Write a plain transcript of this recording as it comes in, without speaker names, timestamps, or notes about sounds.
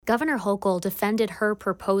Governor Hochul defended her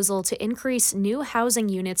proposal to increase new housing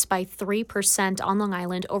units by 3% on Long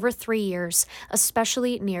Island over 3 years,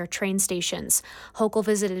 especially near train stations. Hochul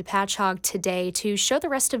visited Patchogue today to show the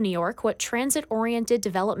rest of New York what transit-oriented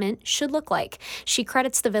development should look like. She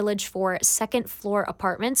credits the village for second-floor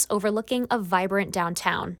apartments overlooking a vibrant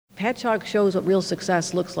downtown. Patchogue shows what real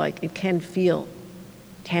success looks like. It can feel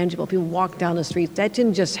tangible. People walk down the streets. That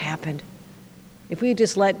didn't just happen. If we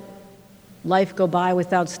just let life go by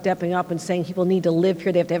without stepping up and saying people need to live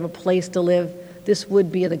here, they have to have a place to live, this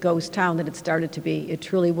would be the ghost town that it started to be. It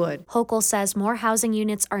truly would. Hochul says more housing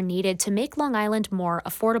units are needed to make Long Island more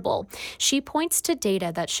affordable. She points to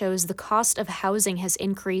data that shows the cost of housing has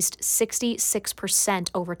increased 66%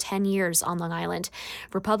 over 10 years on Long Island.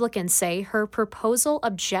 Republicans say her proposal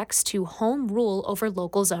objects to home rule over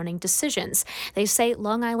local zoning decisions. They say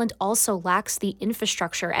Long Island also lacks the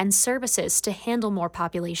infrastructure and services to handle more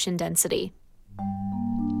population density.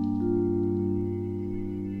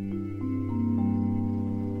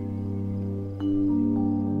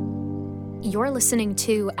 You're listening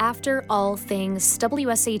to After All Things,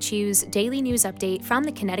 WSHU's daily news update from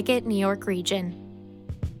the Connecticut-New York region.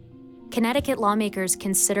 Connecticut lawmakers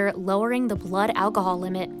consider lowering the blood alcohol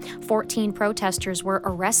limit. 14 protesters were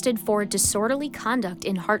arrested for disorderly conduct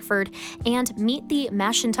in Hartford, and meet the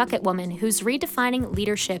Mashantucket woman who's redefining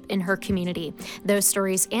leadership in her community. Those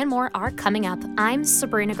stories and more are coming up. I'm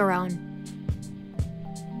Sabrina Garone.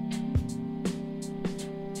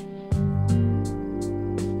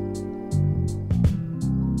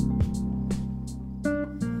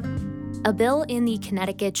 A bill in the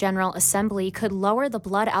Connecticut General Assembly could lower the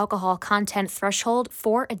blood alcohol content threshold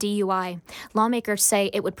for a DUI. Lawmakers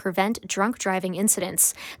say it would prevent drunk driving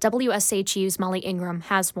incidents. WSHU's Molly Ingram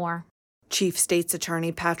has more. Chief State's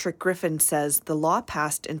Attorney Patrick Griffin says the law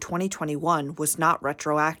passed in 2021 was not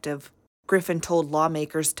retroactive. Griffin told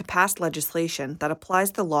lawmakers to pass legislation that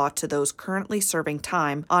applies the law to those currently serving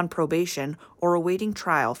time on probation or awaiting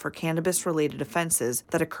trial for cannabis-related offenses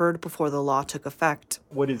that occurred before the law took effect.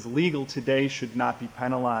 What is legal today should not be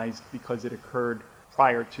penalized because it occurred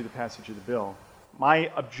prior to the passage of the bill. My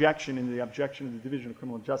objection and the objection of the Division of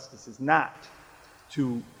Criminal Justice is not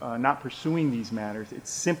to not pursuing these matters.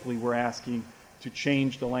 It's simply we're asking to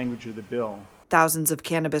change the language of the bill. Thousands of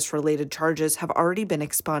cannabis-related charges have already been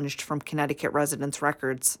expunged from Connecticut residents'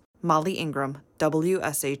 records. Molly Ingram,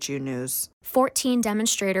 WSHU News. 14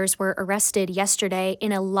 demonstrators were arrested yesterday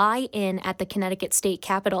in a lie-in at the Connecticut State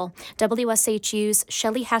Capitol. WSHU's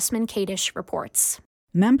Shelley Hassman-Kadish reports.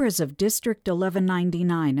 Members of District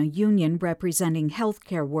 1199, a union representing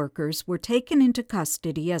healthcare workers, were taken into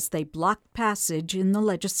custody as they blocked passage in the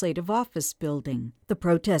Legislative Office building. The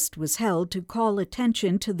protest was held to call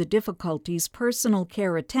attention to the difficulties personal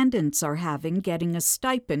care attendants are having getting a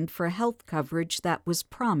stipend for health coverage that was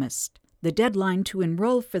promised. The deadline to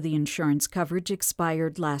enroll for the insurance coverage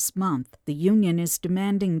expired last month. The union is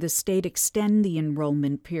demanding the state extend the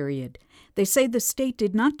enrollment period. They say the state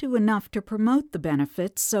did not do enough to promote the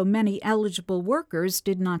benefits, so many eligible workers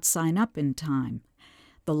did not sign up in time.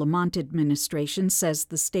 The Lamont administration says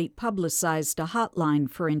the state publicized a hotline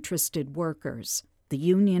for interested workers. The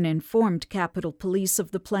union informed Capitol Police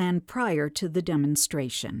of the plan prior to the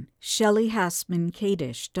demonstration. Shelley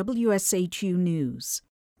Hassman-Kadish, WSHU News.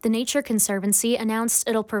 The Nature Conservancy announced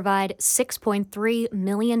it'll provide $6.3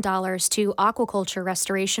 million to aquaculture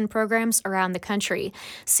restoration programs around the country.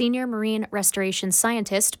 Senior marine restoration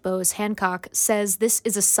scientist Bose Hancock says this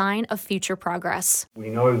is a sign of future progress. We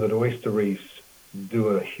know that oyster reefs do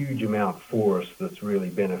a huge amount for us that's really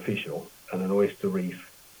beneficial, and an oyster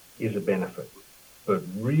reef is a benefit. But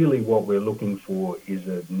really what we're looking for is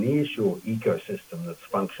a nearshore ecosystem that's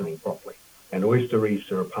functioning properly, and oyster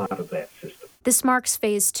reefs are a part of that system. This marks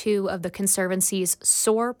Phase 2 of the Conservancy's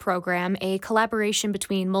SOAR program, a collaboration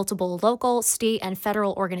between multiple local, state, and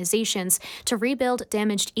federal organizations to rebuild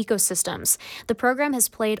damaged ecosystems. The program has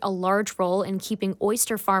played a large role in keeping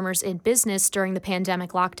oyster farmers in business during the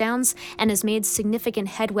pandemic lockdowns and has made significant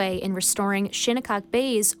headway in restoring Shinnecock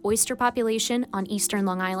Bay's oyster population on eastern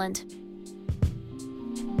Long Island.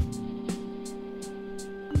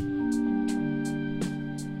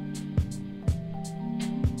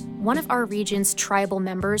 One of our region's tribal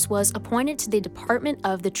members was appointed to the Department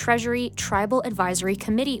of the Treasury Tribal Advisory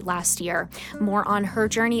Committee last year. More on her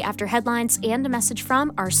journey after headlines and a message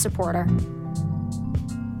from our supporter.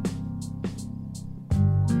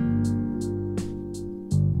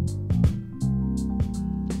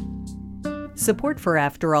 Support for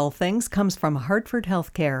After All Things comes from Hartford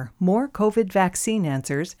Healthcare. More COVID vaccine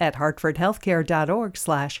answers at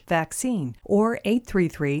hartfordhealthcare.org/vaccine or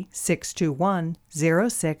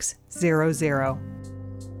 833-621-0600.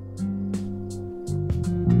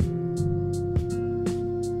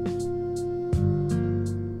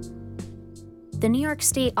 The New York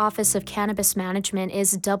State Office of Cannabis Management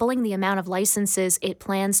is doubling the amount of licenses it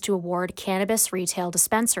plans to award cannabis retail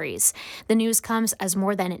dispensaries. The news comes as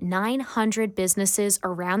more than 900 businesses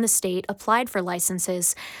around the state applied for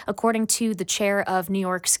licenses. According to the chair of New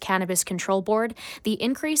York's Cannabis Control Board, the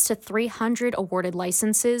increase to 300 awarded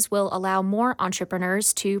licenses will allow more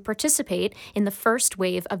entrepreneurs to participate in the first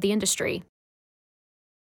wave of the industry.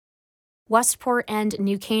 Westport and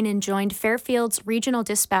New Canaan joined Fairfield's Regional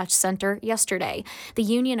Dispatch Center yesterday. The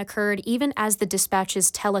union occurred even as the dispatch's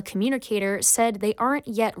telecommunicator said they aren't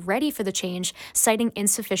yet ready for the change, citing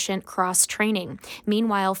insufficient cross-training.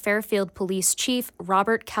 Meanwhile, Fairfield Police Chief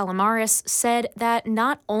Robert Calamaris said that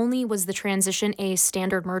not only was the transition a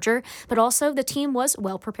standard merger, but also the team was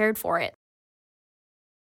well prepared for it.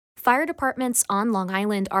 Fire departments on Long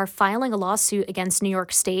Island are filing a lawsuit against New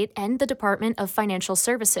York State and the Department of Financial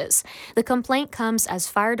Services. The complaint comes as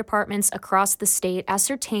fire departments across the state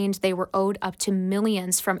ascertained they were owed up to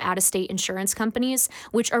millions from out-of-state insurance companies,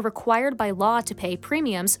 which are required by law to pay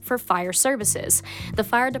premiums for fire services. The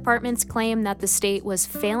fire departments claim that the state was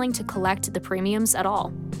failing to collect the premiums at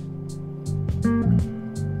all.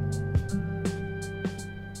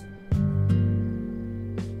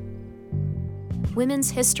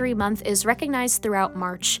 Women's History Month is recognized throughout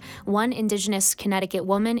March. One Indigenous Connecticut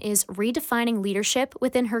woman is redefining leadership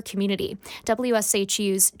within her community.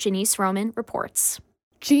 WSHU's Janice Roman reports.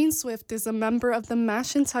 Jean Swift is a member of the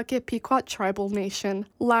Mashantucket Pequot Tribal Nation.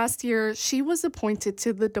 Last year, she was appointed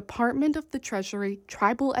to the Department of the Treasury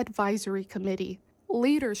Tribal Advisory Committee.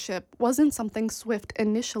 Leadership wasn't something Swift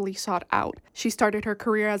initially sought out. She started her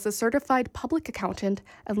career as a certified public accountant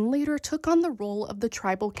and later took on the role of the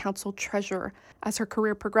Tribal Council Treasurer. As her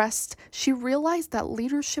career progressed, she realized that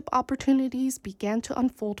leadership opportunities began to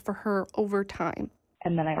unfold for her over time.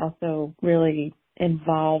 And then I also really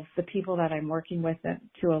involve the people that I'm working with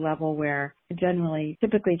to a level where I generally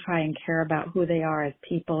typically try and care about who they are as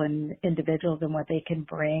people and individuals and what they can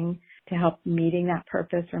bring to help meeting that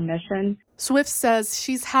purpose or mission. Swift says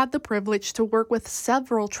she's had the privilege to work with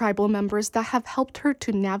several tribal members that have helped her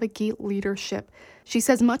to navigate leadership. She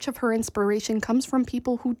says much of her inspiration comes from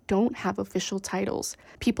people who don't have official titles,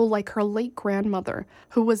 people like her late grandmother,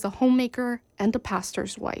 who was a homemaker and a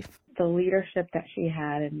pastor's wife. The leadership that she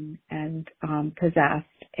had and possessed,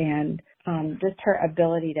 and just her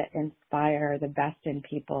ability to inspire the best in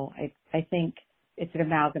people. I think it's an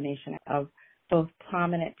amalgamation of both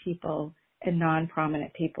prominent people and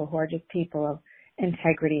non-prominent people who are just people of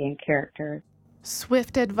integrity and character.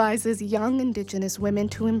 Swift advises young Indigenous women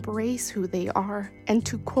to embrace who they are and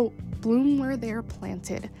to, quote, bloom where they're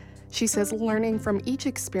planted. She says learning from each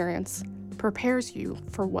experience prepares you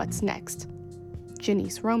for what's next.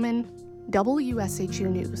 Janice Roman, WSHU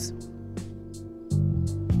News.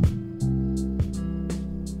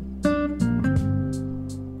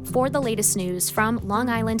 For the latest news from Long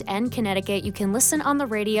Island and Connecticut, you can listen on the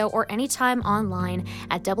radio or anytime online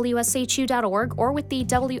at WSHU.org or with the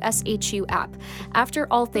WSHU app. After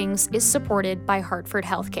All Things is supported by Hartford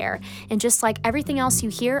Healthcare. And just like everything else you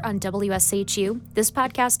hear on WSHU, this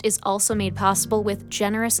podcast is also made possible with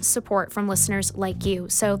generous support from listeners like you.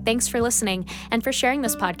 So thanks for listening and for sharing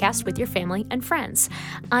this podcast with your family and friends.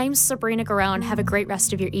 I'm Sabrina Garone. Have a great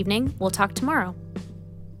rest of your evening. We'll talk tomorrow.